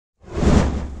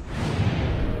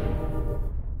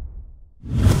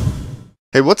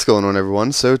Hey, what's going on,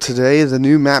 everyone? So today the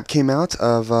new map came out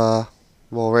of, well,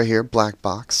 right here, Black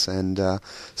Box, and so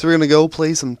we're gonna go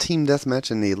play some Team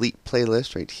Deathmatch in the Elite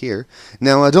playlist right here.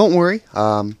 Now, don't worry,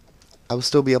 I will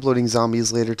still be uploading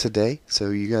zombies later today, so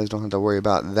you guys don't have to worry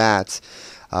about that.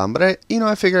 But I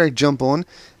figured I'd jump on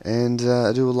and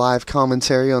do a live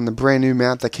commentary on the brand new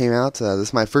map that came out. This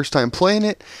is my first time playing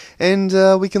it,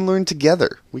 and we can learn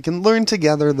together. We can learn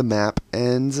together the map,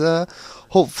 and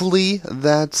hopefully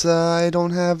that I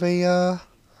don't have a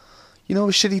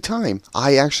shitty time.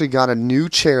 I actually got a new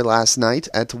chair last night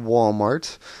at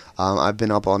Walmart. I've been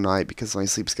up all night because my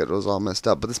sleep schedule is all messed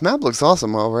up. But this map looks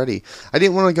awesome already. I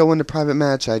didn't want to go into private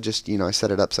match. I just, I set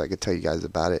it up so I could tell you guys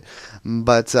about it.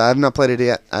 But I have not played it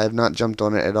yet. I have not jumped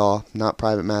on it at all. Not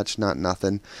private match, not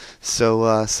nothing.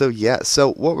 So yeah.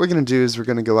 So what we're going to do is we're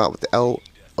going to go out with the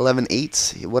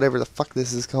L11-8, whatever the fuck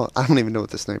this is called. I don't even know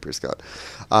what the sniper is called.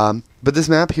 But this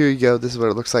map, here you go. This is what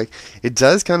it looks like. It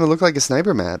does kind of look like a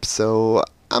sniper map. So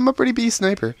I'm a pretty beast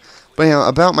sniper. But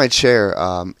about my chair,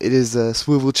 it is a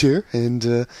swivel chair,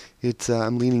 and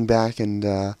I'm leaning back, and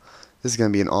this is gonna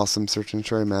be an awesome search and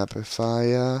destroy map if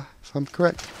I'm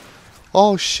correct.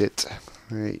 Oh shit!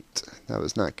 Right, that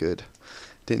was not good.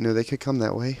 Didn't know they could come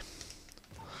that way.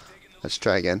 Let's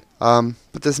try again.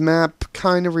 But this map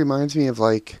kind of reminds me of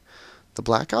like the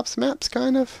Black Ops maps,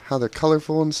 kind of how they're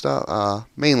colorful and stuff.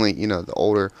 Mainly, the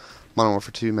older Modern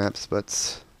Warfare 2 maps,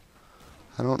 but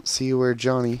I don't see where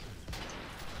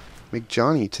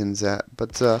McJohnnyton's at,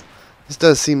 but this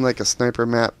does seem like a sniper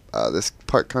map. This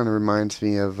part kind of reminds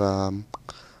me of Modern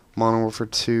Warfare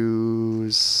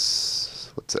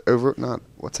 2's what's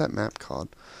that map called?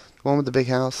 The one with the big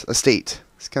house? Estate.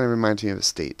 This kind of reminds me of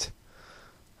Estate.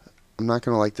 I'm not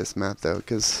gonna like this map though,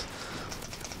 because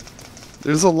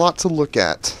there's a lot to look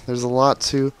at. There's a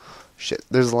lot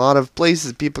of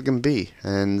places people can be,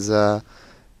 and I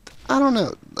don't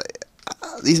know.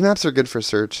 These maps are good for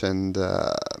search, and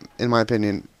in my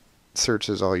opinion, search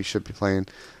is all you should be playing.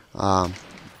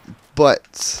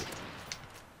 But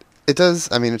it does.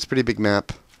 I mean, it's a pretty big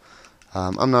map.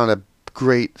 I'm not a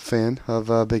great fan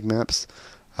of big maps,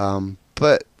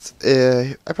 but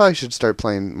I probably should start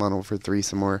playing Modern Warfare 3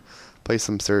 some more. Play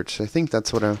some search. I think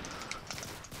that's what I'm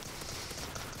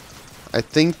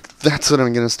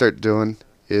gonna start doing.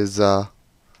 I'm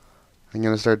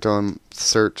gonna start doing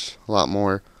search a lot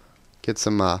more. Get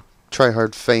some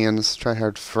try-hard fans,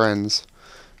 try-hard friends,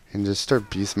 and just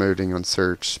start beast moding on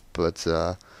search. But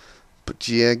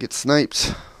yeah, get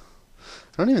sniped.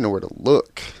 I don't even know where to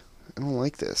look. I don't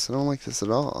like this. I don't like this at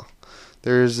all.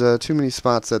 There's too many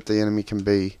spots that the enemy can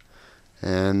be,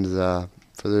 and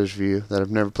for those of you that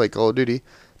have never played Call of Duty,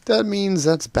 that means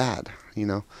that's bad.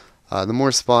 The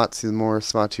more spots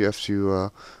you have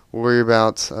to worry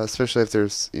about, especially if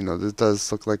there's, this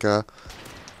does look like a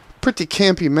pretty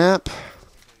campy map.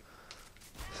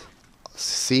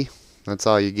 See, that's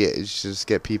all you get. Is just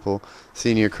get people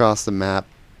seeing you across the map.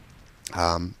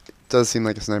 It does seem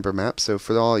like a sniper map. So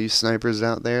for all you snipers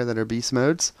out there that are beast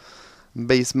modes,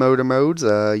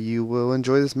 you will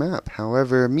enjoy this map.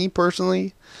 However, me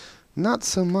personally, not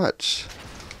so much.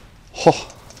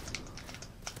 Oh,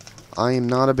 I am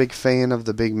not a big fan of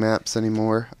the big maps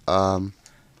anymore. Not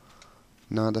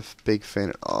a big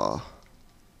fan at all.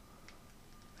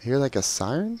 I hear like a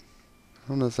siren? I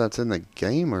don't know if that's in the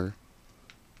game or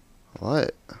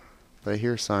what, but I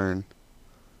hear siren.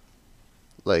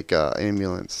 Like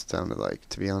ambulance sounded like,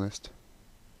 to be honest.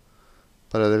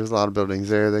 But there's a lot of buildings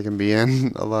there they can be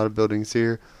in. A lot of buildings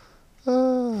here.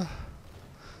 So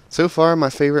far, my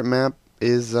favorite map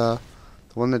is the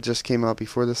one that just came out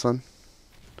before this one.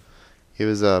 It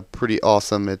was pretty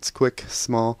awesome. It's quick,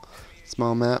 small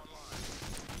map.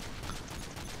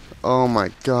 Oh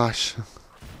my gosh.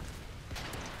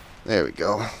 There we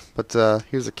go. But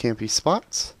here's a campy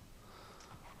spot.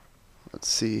 Let's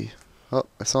see. Oh,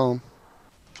 I saw him.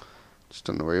 Just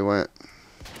don't know where he went.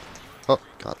 Oh,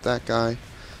 got that guy.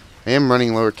 I am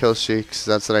running lower kill streaks.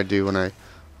 That's what I do when I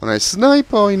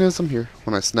snipe. Oh, he knows I'm here.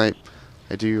 When I snipe,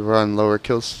 I do run lower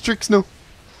kill streaks. No,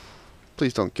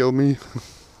 please don't kill me.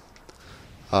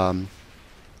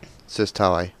 It's just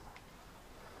how I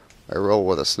roll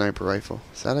with a sniper rifle.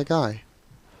 Is that a guy?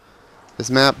 This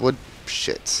map would...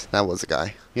 Shit, that was a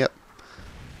guy. Yep.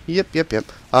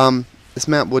 This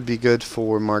map would be good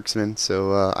for Marksman,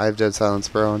 so I have Dead Silence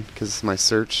Pro on, because it's my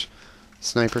search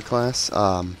sniper class.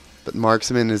 But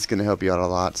Marksman is going to help you out a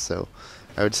lot, so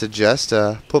I would suggest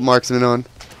put Marksman on.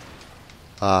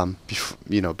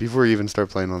 Before you even start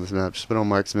playing on this map, just put on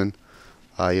Marksman.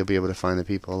 You'll be able to find the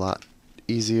people a lot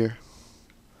easier.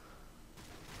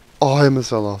 Oh, I almost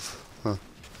fell off. Huh.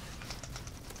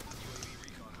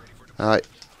 Alright.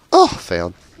 Oh!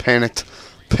 failed. Panic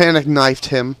knifed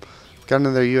him. Got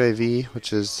another UAV,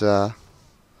 which is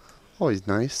always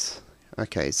nice.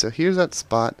 Okay, so here's that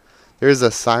spot. There's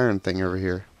a siren thing over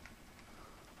here.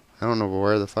 I don't know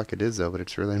where the fuck it is though, but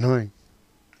it's really annoying.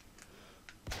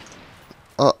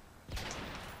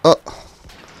 Oh.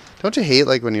 Don't you hate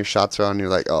like when your shots are on and you're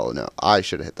like, oh no, I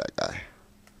should have hit that guy.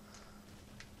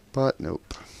 But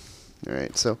nope.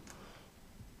 Alright, so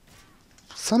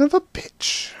son of a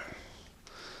bitch.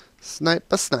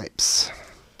 Sniper snipes.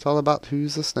 It's all about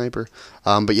who's a sniper.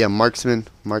 But yeah, Marksman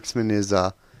is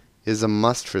a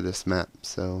must for this map.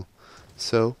 So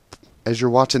as you're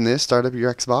watching this, start up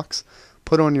your Xbox,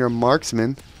 put on your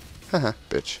Marksman. Haha,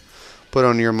 bitch. Put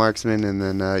on your Marksman and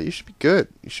then you should be good.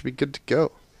 You should be good to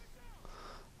go.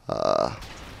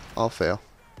 I'll fail.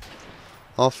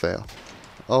 I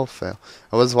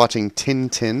was watching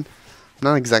Tintin. I'm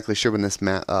not exactly sure when this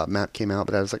map came out,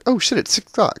 but I was like, oh shit, it's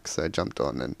 6 o'clock. So I jumped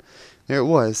on and there it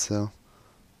was. So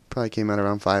probably came out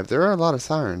around 5. There are a lot of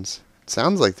sirens. It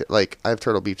sounds like I have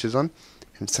Turtle Beaches on,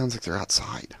 and it sounds like they're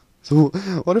outside. So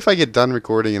what if I get done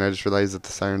recording and I just realize that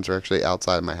the sirens are actually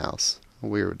outside of my house? How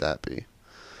weird would that be?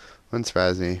 Wouldn't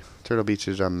surprise me. Turtle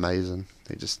Beaches are amazing.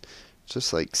 They just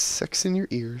like sex in your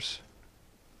ears.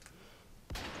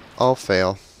 I'll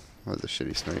fail. That was a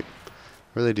shitty snipe.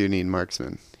 Really do need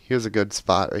Marksman. Here's a good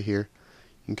spot right here.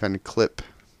 You can kind of clip,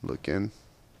 look in.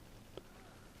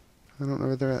 I don't know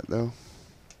where they're at though.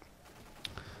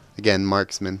 Again,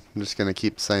 Marksman. I'm just gonna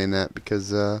keep saying that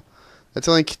because that's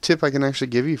the only tip I can actually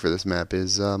give you for this map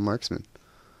is Marksman.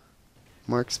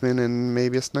 Marksman and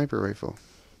maybe a sniper rifle.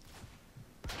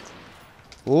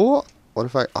 Oh, what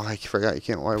if I forgot you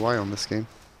can't YY on this game.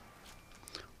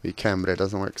 Well, you can, but it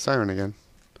doesn't work. Siren again.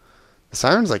 The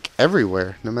siren's like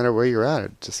everywhere. No matter where you're at,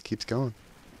 it just keeps going.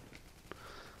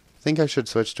 I think I should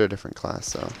switch to a different class,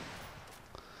 so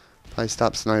probably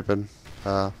stop sniping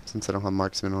since I don't have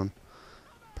Marksman on.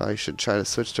 Probably should try to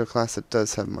switch to a class that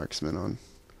does have Marksman on.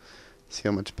 See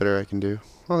how much better I can do.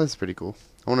 Oh, this is pretty cool.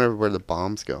 I wonder where the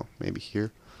bombs go. Maybe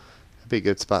here. That'd be a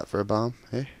good spot for a bomb.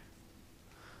 Hey.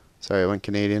 Sorry, I went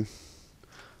Canadian.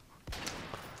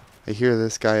 I hear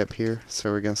this guy up here,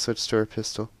 so we're gonna switch to our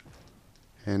pistol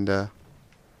and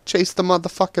chase the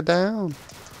motherfucker down.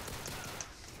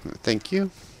 Thank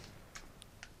you.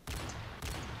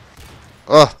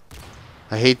 Ugh,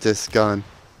 I hate this gun.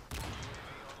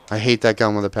 I hate that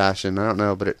gun with a passion. I don't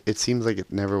know, but it seems like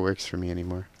it never works for me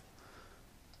anymore.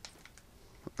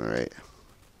 Alright.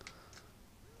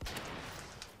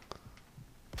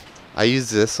 I use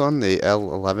this one, the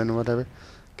L11 or whatever.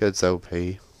 It's OP.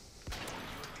 It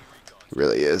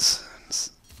really is.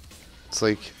 It's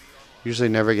like, usually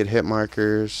never get hit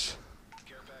markers.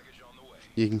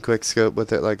 You can quick scope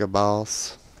with it like a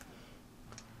boss.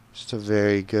 Just a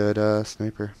very good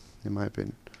sniper, in my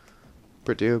opinion.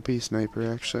 Pretty OP sniper,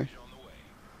 actually.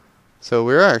 So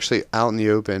we're actually out in the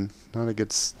open. Not a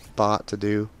good spot to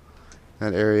do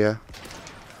that area.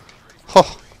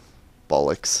 Oh,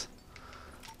 bollocks.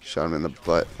 Shot him in the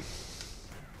butt.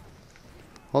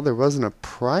 Well, there wasn't a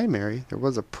primary. There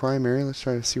was a primary. Let's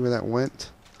try to see where that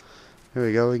went. There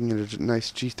we go. We can get a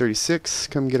nice G36.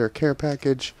 Come get our care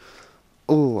package.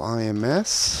 Oh,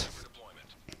 IMS.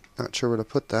 Not sure where to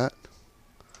put that.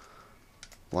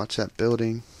 Watch that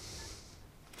building.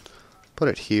 Put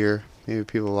it here. Maybe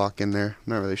people walk in there.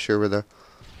 I'm not really sure where the...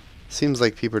 Seems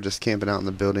like people are just camping out in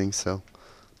the building, so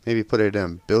maybe put it in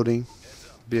a building.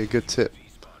 Be a good tip.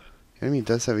 Enemy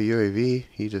does have a UAV.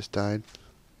 He just died.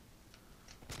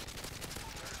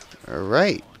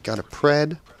 Alright. Got a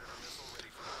pred.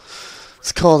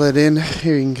 Let's call that in.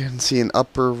 Here you can see an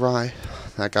upper right.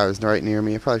 That guy was right near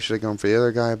me. I probably should have gone for the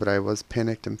other guy, but I was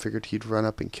panicked and figured he'd run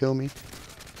up and kill me.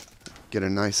 Get a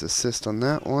nice assist on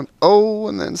that one. Oh,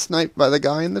 and then sniped by the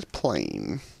guy in the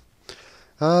plane.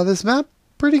 This map,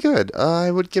 pretty good.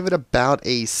 I would give it about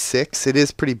a 6. It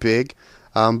is pretty big,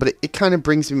 but it kind of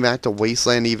brings me back to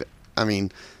Wasteland. Even, I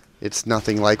mean, it's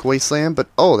nothing like Wasteland, but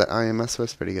oh, that IMS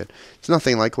was pretty good. It's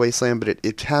nothing like Wasteland, but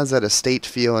it has that estate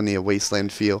feel and the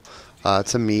Wasteland feel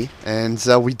to me. And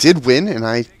we did win, and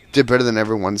I did better than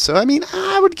everyone. So, I mean,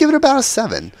 I would give it about a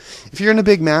 7. If you're into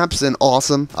big maps, then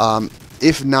awesome.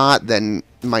 If not, then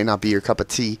it might not be your cup of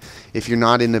tea. If you're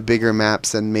not into bigger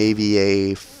maps, then maybe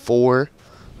a 4,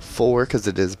 because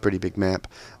it is a pretty big map.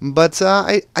 But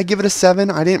I give it a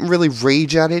 7. I didn't really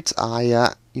rage at it.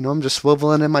 I'm just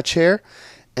swiveling in my chair,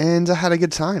 and I had a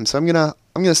good time. So I'm gonna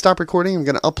stop recording. I'm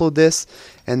gonna upload this,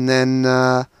 and then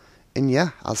and yeah,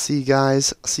 I'll see you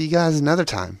guys. I'll see you guys another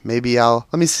time. Maybe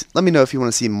let me know if you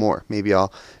want to see more. Maybe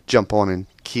I'll jump on and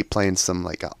keep playing some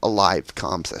like a live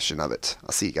comm session of it.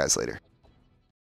 I'll see you guys later.